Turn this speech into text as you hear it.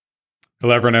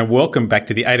Hello, everyone, and welcome back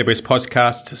to the AWS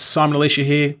podcast. Simon Alicia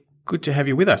here. Good to have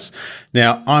you with us.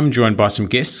 Now, I'm joined by some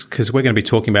guests because we're going to be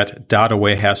talking about data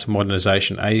warehouse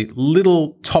modernization, a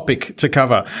little topic to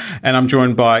cover. And I'm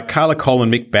joined by Carla Cole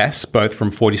and Mick Bass, both from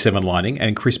 47 Lining,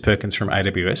 and Chris Perkins from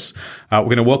AWS. We're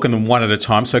going to welcome them one at a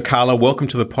time. So, Carla, welcome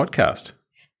to the podcast.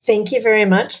 Thank you very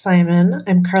much, Simon.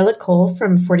 I'm Carla Cole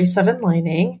from 47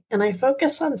 Lining, and I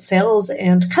focus on sales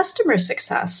and customer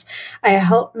success. I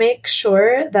help make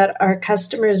sure that our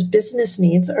customers' business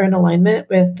needs are in alignment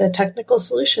with the technical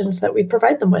solutions that we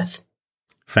provide them with.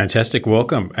 Fantastic.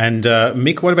 Welcome. And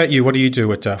Mick, what about you? What do you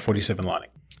do at 47 Lining?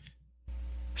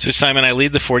 So Simon, I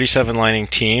lead the 47 Lining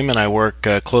team, and I work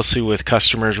closely with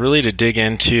customers really to dig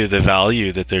into the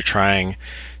value that they're trying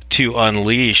to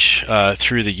unleash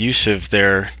through the use of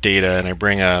their data. And I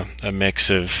bring a mix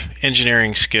of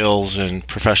engineering skills and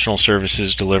professional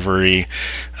services delivery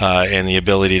and the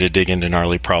ability to dig into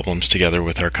gnarly problems together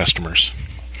with our customers.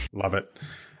 Love it.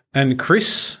 And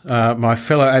Chris, my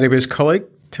fellow AWS colleague,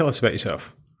 tell us about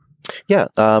yourself. Yeah,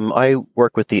 I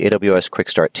work with the AWS Quick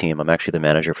Start team. I'm actually the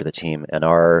manager for the team. And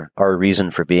our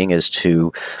reason for being is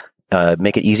to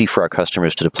make it easy for our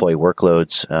customers to deploy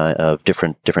workloads of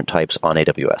different types on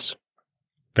AWS.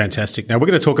 Fantastic. Now, we're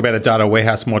going to talk about a data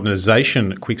warehouse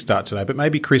modernization quick start today, but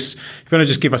maybe, Chris, if you want to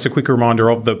just give us a quick reminder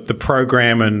of the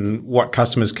program and what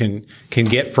customers can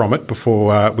get from it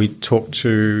before we talk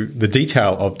to the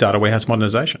detail of data warehouse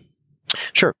modernization.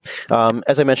 Sure.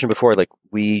 As I mentioned before,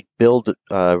 we build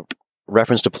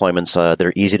reference deployments that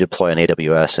are easy to deploy on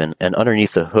AWS, and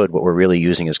underneath the hood, what we're really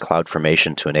using is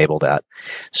CloudFormation to enable that.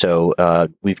 So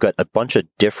we've got a bunch of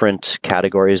different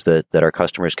categories that our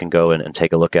customers can go and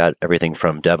take a look at, everything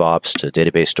from DevOps to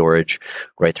database storage,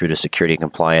 right through to security and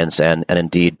compliance, and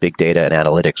indeed big data and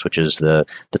analytics, which is the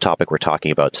topic we're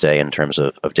talking about today in terms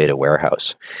of data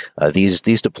warehouse. These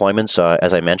deployments,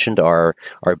 as I mentioned, are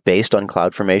based on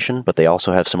CloudFormation, but they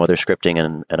also have some other scripting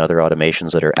and other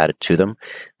automations that are added to them.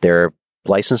 They're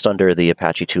licensed under the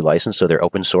Apache 2 license, so they're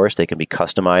open source. They can be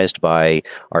customized by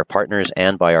our partners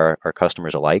and by our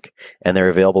customers alike, and they're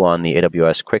available on the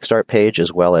AWS Quick Start page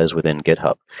as well as within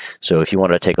GitHub. So if you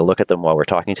want to take a look at them while we're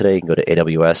talking today, you can go to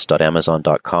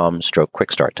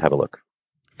aws.amazon.com/quickstart to have a look.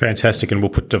 Fantastic, and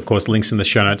we'll put, of course, links in the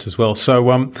show notes as well. So,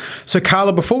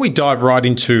 Carla, before we dive right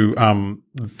into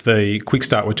the quick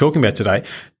start we're talking about today,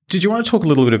 did you want to talk a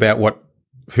little bit about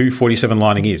who 47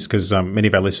 Lining is? Because many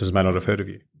of our listeners may not have heard of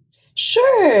you.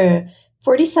 Sure.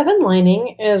 47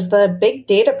 Lining is the big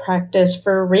data practice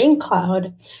for Rain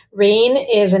Cloud. Rain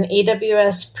is an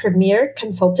AWS premier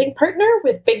consulting partner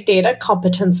with big data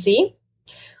competency.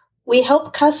 We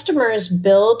help customers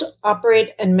build,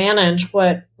 operate, and manage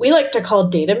what we like to call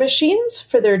data machines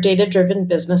for their data-driven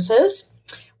businesses.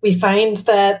 We find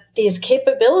that these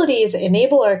capabilities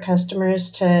enable our customers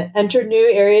to enter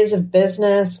new areas of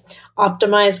business,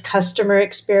 optimize customer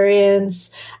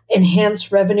experience,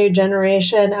 enhance revenue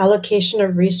generation, allocation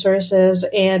of resources,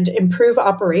 and improve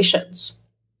operations.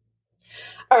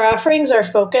 Our offerings are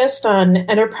focused on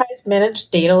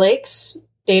enterprise-managed data lakes,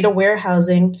 data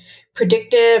warehousing,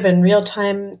 predictive and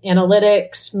real-time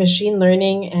analytics, machine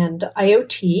learning, and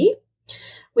IoT.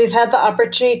 We've had the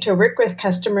opportunity to work with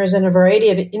customers in a variety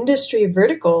of industry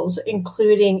verticals,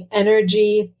 including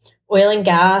energy, oil and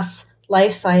gas,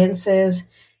 life sciences,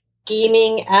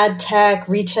 gaming, ad tech,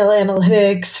 retail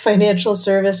analytics, financial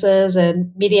services,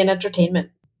 and media and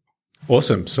entertainment.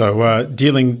 Awesome. So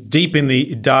dealing deep in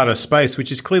the data space,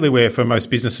 which is clearly where for most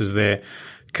businesses they're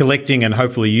collecting and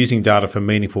hopefully using data for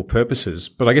meaningful purposes.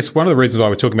 But I guess one of the reasons why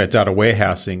we're talking about data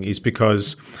warehousing is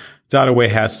because data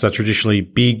warehouses are traditionally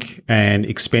big and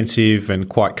expensive and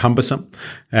quite cumbersome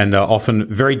and are often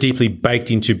very deeply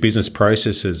baked into business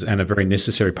processes and a very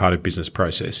necessary part of business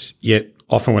process. Yet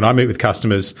often when I meet with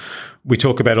customers, we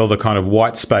talk about all the kind of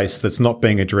white space that's not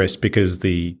being addressed because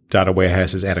the data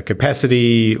warehouse is out of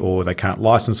capacity or they can't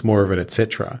license more of it,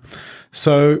 etc.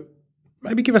 So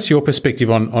maybe give us your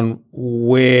perspective on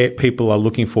where people are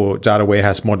looking for data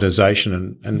warehouse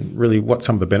modernization and really what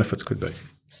some of the benefits could be.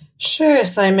 Sure,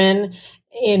 Simon.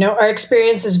 Our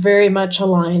experience is very much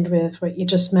aligned with what you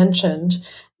just mentioned.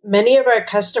 Many of our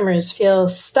customers feel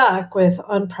stuck with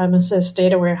on-premises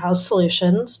data warehouse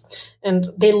solutions, and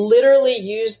they literally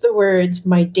use the words,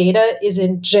 "My data is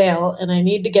in jail and I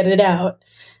need to get it out."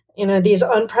 These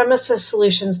on-premises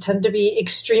solutions tend to be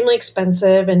extremely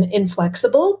expensive and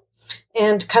inflexible,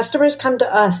 and customers come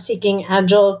to us seeking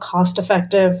agile,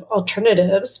 cost-effective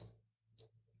alternatives.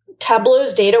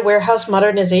 Tableau's data warehouse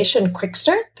modernization quick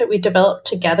start that we developed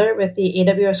together with the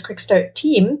AWS Quick Start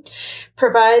team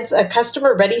provides a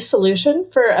customer-ready solution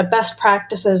for a best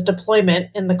practices deployment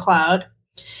in the cloud.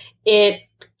 It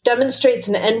demonstrates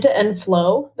an end-to-end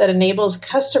flow that enables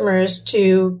customers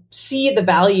to see the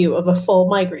value of a full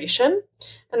migration.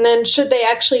 And then should they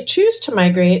actually choose to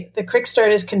migrate, the quick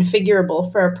start is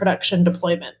configurable for a production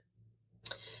deployment.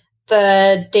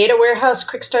 The data warehouse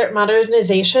quick start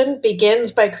modernization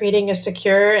begins by creating a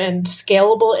secure and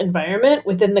scalable environment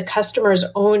within the customer's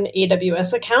own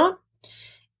AWS account.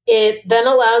 It then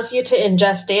allows you to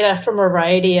ingest data from a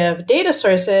variety of data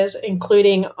sources,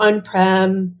 including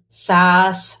on-prem,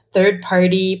 SaaS,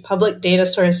 third-party, public data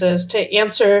sources to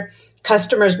answer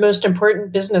customers' most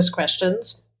important business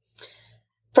questions.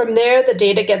 From there, the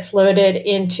data gets loaded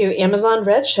into Amazon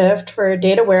Redshift for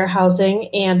data warehousing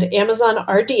and Amazon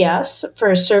RDS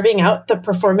for serving out the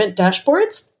performant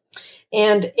dashboards.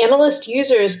 And analyst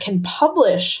users can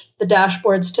publish the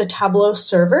dashboards to Tableau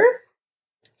server.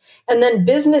 And then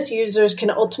business users can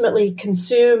ultimately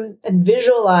consume and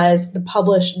visualize the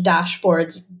published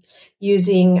dashboards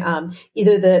using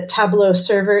either the Tableau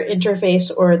server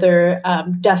interface or their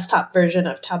desktop version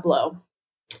of Tableau.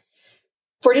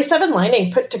 47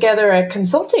 Lining put together a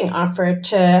consulting offer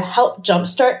to help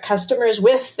jumpstart customers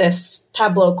with this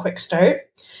Tableau Quick Start.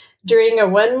 During a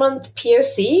 1-month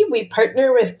POC, we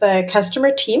partner with the customer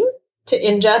team to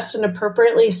ingest an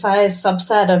appropriately sized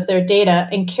subset of their data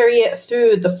and carry it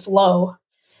through the flow.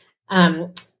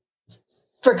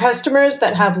 For customers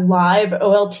that have live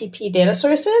OLTP data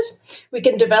sources, we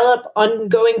can develop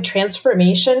ongoing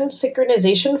transformation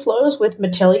synchronization flows with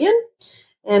Matillion.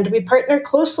 And we partner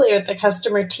closely with the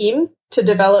customer team to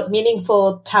develop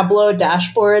meaningful Tableau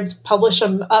dashboards, publish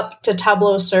them up to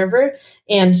Tableau server,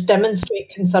 and demonstrate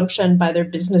consumption by their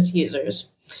business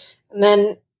users. And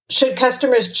then, should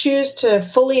customers choose to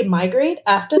fully migrate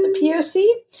after the POC,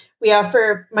 we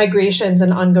offer migrations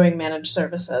and ongoing managed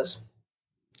services.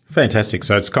 Fantastic.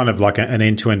 So it's kind of like an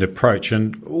end-to-end approach.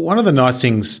 And one of the nice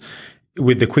things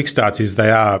with the quick starts is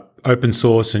they are open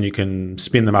source and you can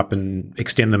spin them up and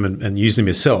extend them and use them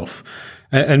yourself.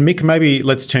 And Mick, maybe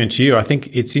let's turn to you. I think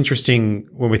it's interesting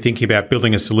when we're thinking about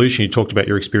building a solution. You talked about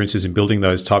your experiences in building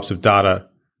those types of data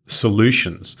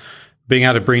solutions, being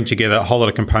able to bring together a whole lot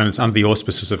of components under the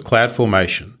auspices of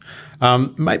CloudFormation.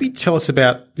 Maybe tell us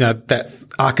about that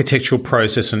architectural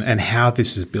process and how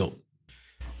this is built.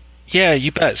 Yeah,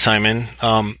 you bet, Simon.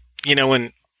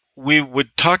 When we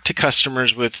would talk to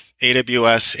customers with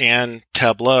AWS and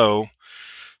Tableau,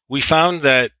 we found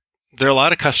that there are a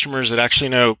lot of customers that actually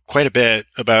know quite a bit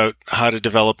about how to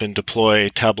develop and deploy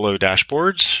Tableau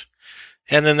dashboards.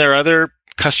 And then there are other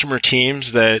customer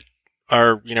teams that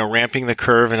are, ramping the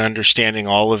curve and understanding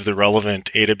all of the relevant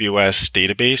AWS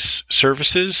database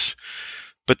services.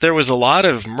 But there was a lot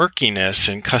of murkiness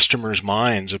in customers'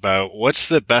 minds about what's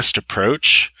the best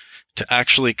approach to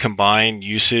actually combine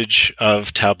usage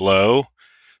of Tableau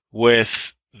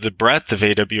with the breadth of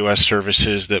AWS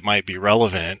services that might be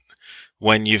relevant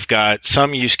when you've got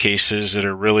some use cases that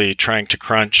are really trying to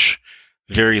crunch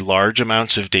very large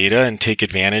amounts of data and take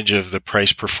advantage of the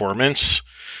price performance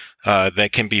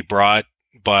that can be brought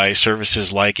by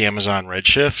services like Amazon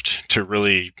Redshift to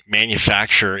really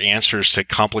manufacture answers to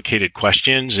complicated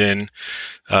questions in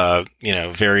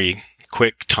very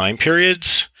quick time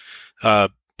periods.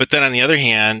 But then on the other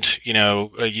hand,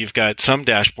 you've got some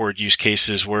dashboard use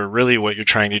cases where really what you're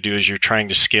trying to do is you're trying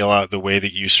to scale out the way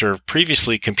that you serve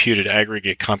previously computed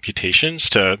aggregate computations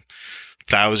to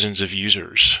thousands of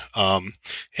users.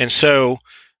 And so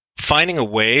finding a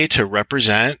way to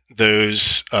represent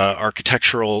those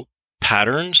architectural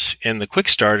patterns in the quick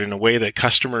start in a way that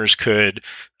customers could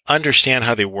understand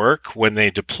how they work when they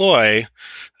deploy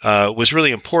was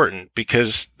really important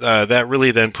because that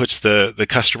really then puts the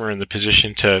customer in the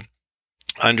position to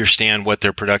understand what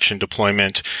their production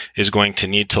deployment is going to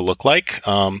need to look like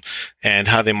and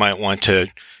how they might want to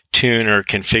tune or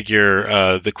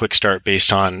configure the quick start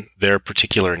based on their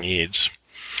particular needs.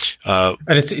 And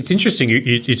it's interesting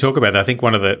you talk about that. I think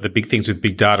one of the big things with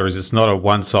big data is it's not a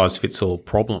one-size-fits-all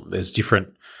problem. There's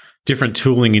different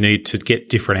tooling you need to get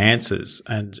different answers.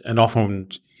 And often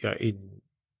in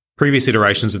previous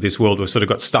iterations of this world, we've sort of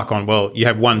got stuck on, well, you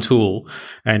have one tool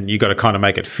and you got to kind of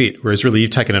make it fit. Whereas really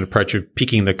you've taken an approach of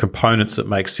picking the components that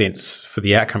make sense for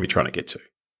the outcome you're trying to get to.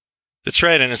 That's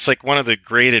right. And it's like one of the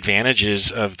great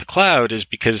advantages of the cloud is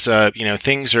because,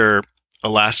 things are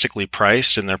elastically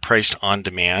priced and they're priced on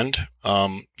demand.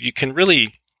 You can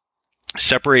really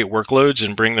separate workloads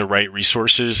and bring the right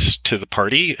resources to the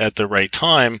party at the right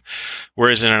time.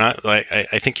 Whereas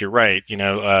I think you're right.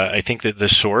 I think that the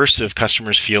source of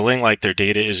customers feeling like their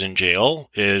data is in jail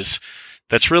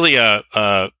that's really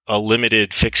a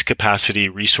limited fixed capacity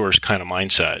resource kind of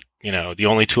mindset. the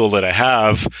only tool that I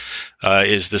have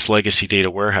is this legacy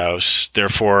data warehouse.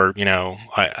 Therefore,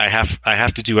 I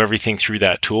have to do everything through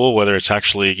that tool, whether it's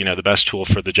actually, the best tool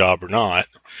for the job or not.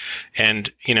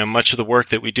 And, much of the work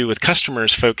that we do with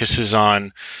customers focuses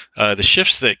on the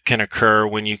shifts that can occur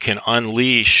when you can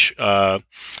unleash the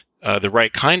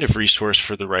right kind of resource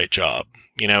for the right job.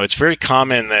 It's very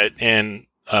common that in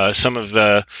some of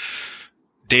the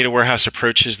data warehouse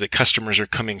approaches that customers are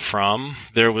coming from,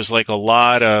 there was like a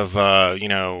lot of,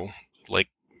 like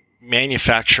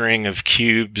manufacturing of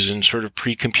cubes and sort of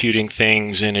pre-computing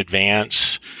things in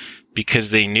advance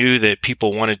because they knew that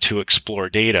people wanted to explore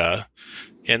data.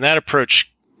 And that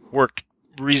approach worked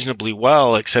reasonably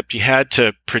well, except you had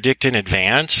to predict in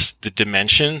advance the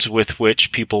dimensions with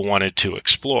which people wanted to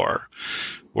explore.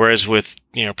 Whereas with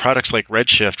products like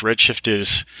Redshift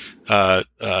is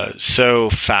so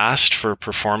fast for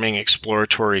performing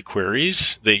exploratory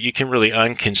queries that you can really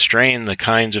unconstrain the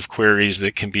kinds of queries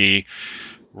that can be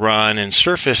run and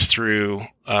surfaced through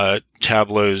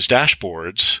Tableau's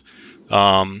dashboards,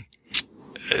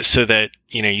 so that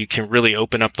you can really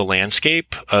open up the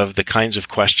landscape of the kinds of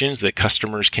questions that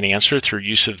customers can answer through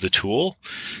use of the tool.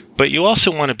 But you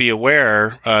also want to be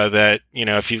aware that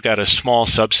if you've got a small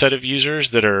subset of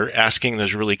users that are asking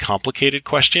those really complicated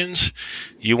questions,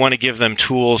 you want to give them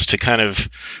tools to kind of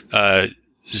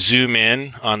zoom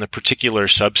in on the particular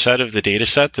subset of the data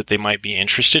set that they might be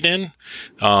interested in.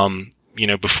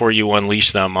 Before you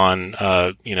unleash them on,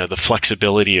 the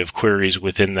flexibility of queries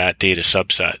within that data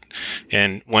subset.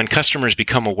 And when customers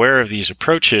become aware of these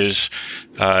approaches,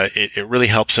 it really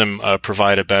helps them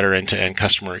provide a better end-to-end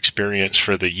customer experience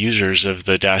for the users of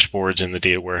the dashboards and the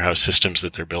data warehouse systems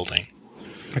that they're building.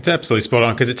 It's absolutely spot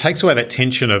on because it takes away that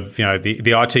tension of, the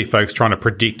IT folks trying to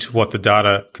predict what the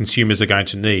data consumers are going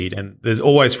to need. And there's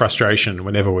always frustration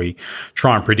whenever we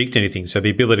try and predict anything. So the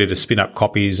ability to spin up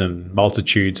copies and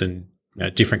multitudes and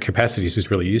different capacities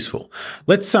is really useful.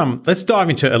 Let's dive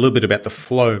into a little bit about the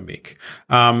flow, Mick.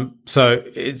 So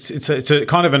it's a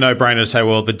kind of a no-brainer to say,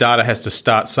 well, the data has to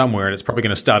start somewhere, and it's probably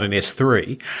going to start in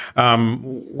S3.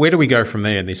 Where do we go from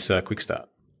there in this quick start?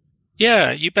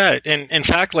 Yeah, you bet. And in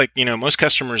fact, most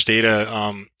customers'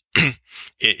 data,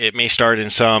 it may start in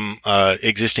some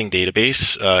existing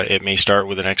database. It may start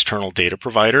with an external data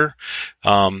provider.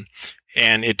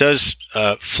 And it does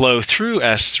flow through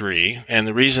S3. And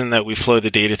the reason that we flow the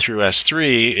data through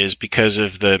S3 is because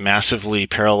of the massively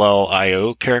parallel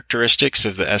I/O characteristics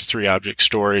of the S3 object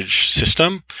storage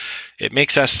system. It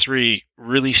makes S3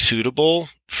 really suitable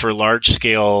for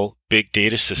large-scale big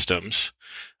data systems.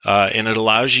 And it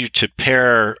allows you to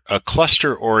pair a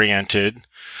cluster-oriented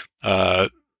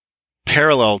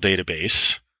parallel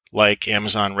database like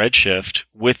Amazon Redshift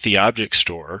with the object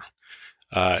store.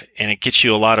 And it gets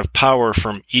you a lot of power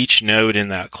from each node in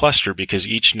that cluster because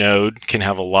each node can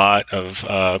have a lot of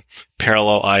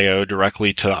parallel I/O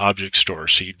directly to the object store.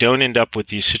 So you don't end up with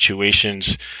these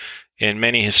situations in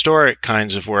many historic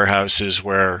kinds of warehouses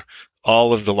where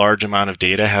all of the large amount of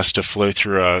data has to flow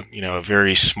through a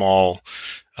very small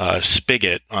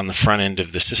spigot on the front end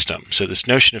of the system. So this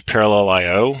notion of parallel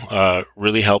I/O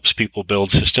really helps people build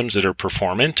systems that are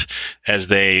performant as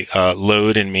they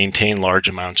load and maintain large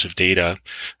amounts of data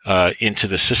into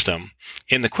the system.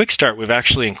 In the Quick Start, we've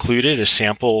actually included a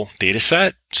sample data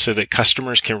set so that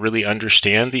customers can really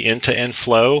understand the end-to-end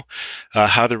flow,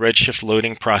 how the Redshift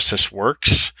loading process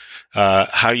works,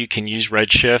 how you can use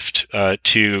Redshift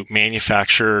to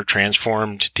manufacture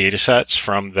transformed data sets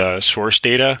from the source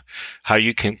data, how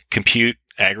you can compute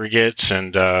aggregates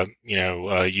and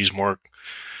use more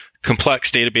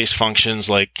complex database functions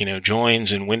like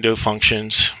joins and window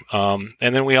functions. And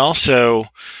then we also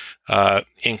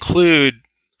include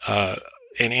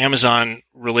an Amazon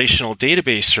relational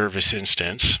database service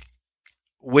instance,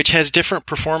 which has different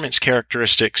performance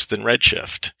characteristics than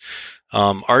Redshift.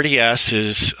 RDS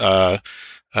is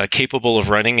capable of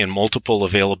running in multiple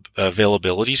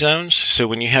availability zones. So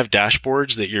when you have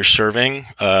dashboards that you're serving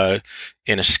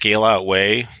in a scale-out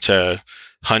way to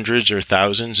hundreds or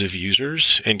thousands of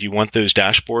users, and you want those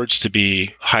dashboards to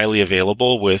be highly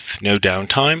available with no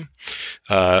downtime,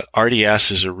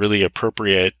 RDS is a really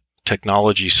appropriate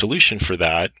technology solution for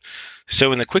that.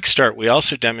 So in the Quick Start, we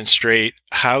also demonstrate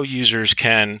how users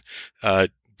can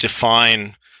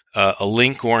define a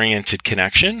link-oriented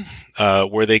connection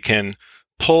where they can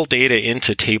pull data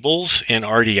into tables in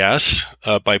RDS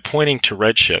by pointing to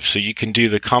Redshift. So you can do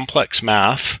the complex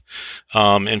math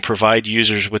and provide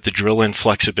users with the drill-in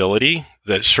flexibility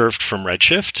that's served from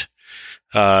Redshift.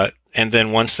 And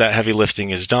then once that heavy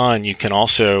lifting is done, you can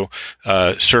also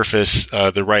surface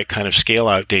the right kind of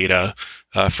scale-out data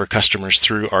for customers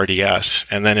through RDS.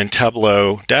 And then in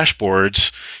Tableau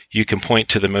dashboards, you can point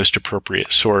to the most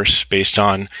appropriate source based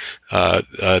on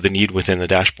the need within the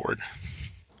dashboard.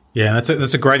 Yeah,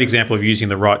 that's a great example of using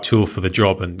the right tool for the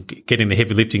job and getting the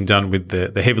heavy lifting done with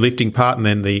the heavy lifting part, and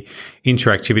then the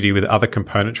interactivity with other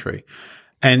componentry.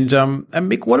 And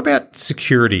Mick, what about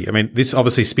security? I mean, this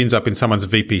obviously spins up in someone's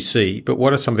VPC, but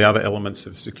what are some of the other elements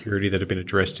of security that have been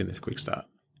addressed in this quick start?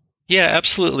 Yeah,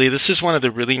 absolutely. This is one of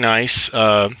the really nice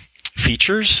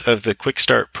features of the Quick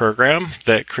Start program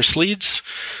that Chris leads.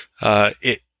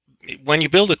 When you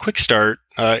build a Quick Start,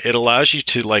 it allows you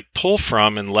to pull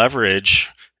from and leverage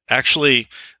actually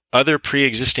other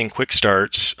pre-existing Quick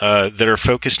Starts that are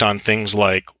focused on things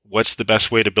like what's the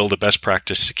best way to build a best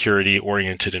practice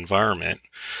security-oriented environment.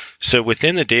 So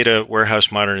within the data warehouse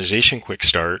modernization Quick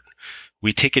Start,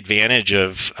 we take advantage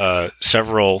of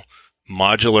several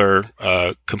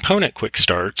modular component Quick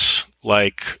Starts,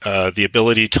 like the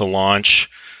ability to launch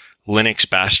Linux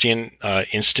Bastion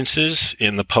instances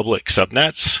in the public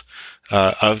subnets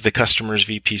of the customer's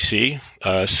VPC,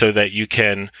 so that you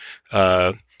can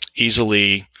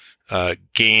easily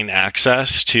gain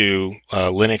access to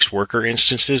Linux worker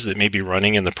instances that may be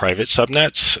running in the private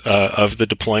subnets of the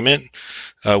deployment.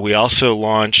 We also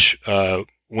launch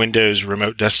Windows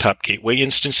Remote Desktop Gateway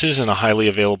instances in a highly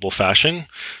available fashion,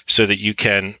 so that you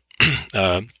can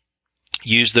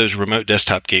use those remote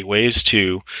desktop gateways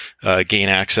to gain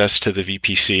access to the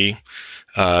VPC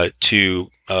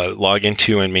to log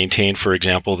into and maintain, for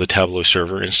example, the Tableau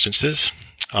server instances.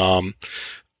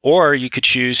 Or you could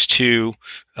choose to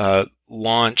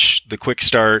launch the Quick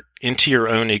Start into your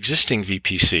own existing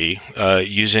VPC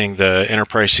using the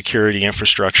enterprise security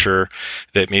infrastructure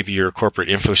that maybe your corporate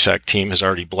InfoSec team has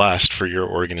already blessed for your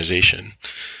organization.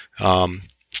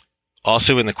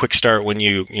 Also in the Quick Start, when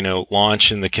you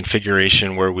launch in the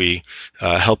configuration where we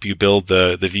help you build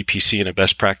the VPC in a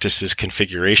best practices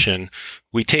configuration,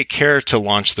 we take care to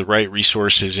launch the right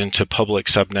resources into public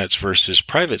subnets versus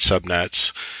private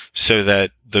subnets, so that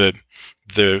the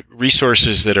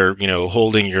resources that are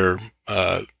holding your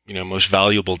most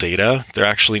valuable data, they're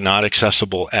actually not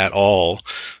accessible at all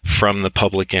from the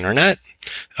public internet.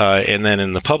 And then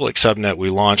in the public subnet, we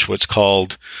launch what's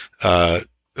called a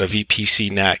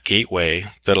VPC NAT gateway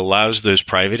that allows those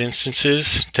private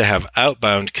instances to have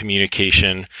outbound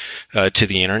communication to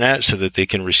the internet, so that they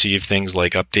can receive things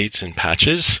like updates and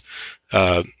patches.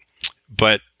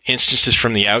 But instances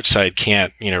from the outside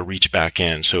can't, reach back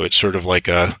in. So it's sort of like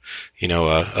a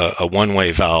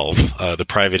one-way valve. The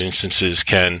private instances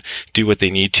can do what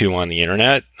they need to on the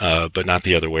internet, but not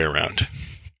the other way around.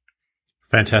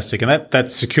 Fantastic. And that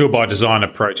secure by design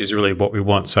approach is really what we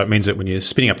want. So it means that when you're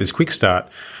spinning up this Quick Start,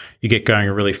 you get going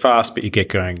really fast, but you get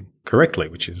going correctly,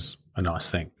 which is a nice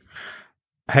thing.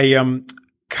 Hey,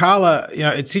 Carla,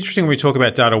 it's interesting when we talk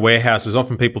about data warehouses.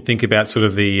 Often people think about sort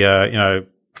of the,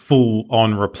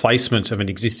 full-on replacement of an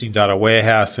existing data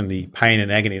warehouse and the pain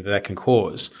and agony that can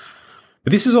cause.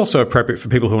 But this is also appropriate for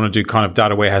people who want to do kind of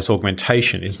data warehouse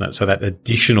augmentation, isn't it? So that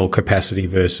additional capacity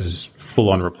versus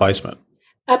full-on replacement.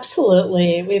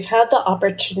 Absolutely. We've had the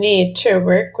opportunity to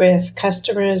work with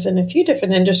customers in a few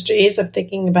different industries. I'm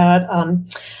thinking about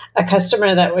a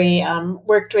customer that we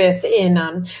worked with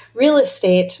in real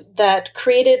estate that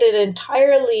created an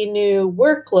entirely new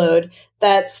workload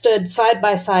that stood side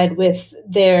by side with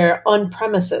their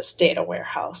on-premises data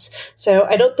warehouse. So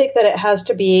I don't think that it has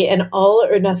to be an all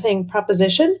or nothing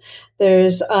proposition.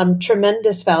 There's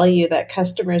tremendous value that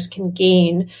customers can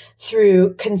gain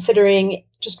through considering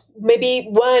just maybe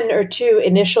one or two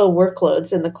initial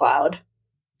workloads in the cloud.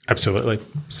 Absolutely.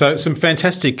 So some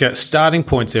fantastic starting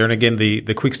points there. And again,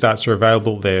 the Quick Starts are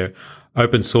available. They're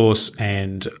open source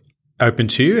and open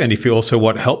to you. And if you also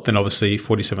want help, then obviously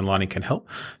 47 Lining can help.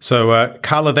 So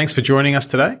Carla, thanks for joining us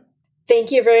today.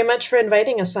 Thank you very much for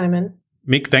inviting us, Simon.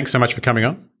 Mick, thanks so much for coming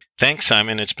on. Thanks,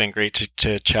 Simon. It's been great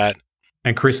to chat.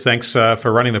 And Chris, thanks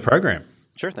for running the program.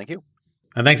 Sure, thank you.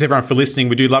 And thanks everyone for listening.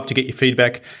 We do love to get your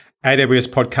feedback.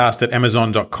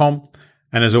 AWSpodcast@amazon.com.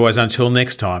 And as always, until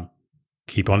next time,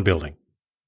 keep on building.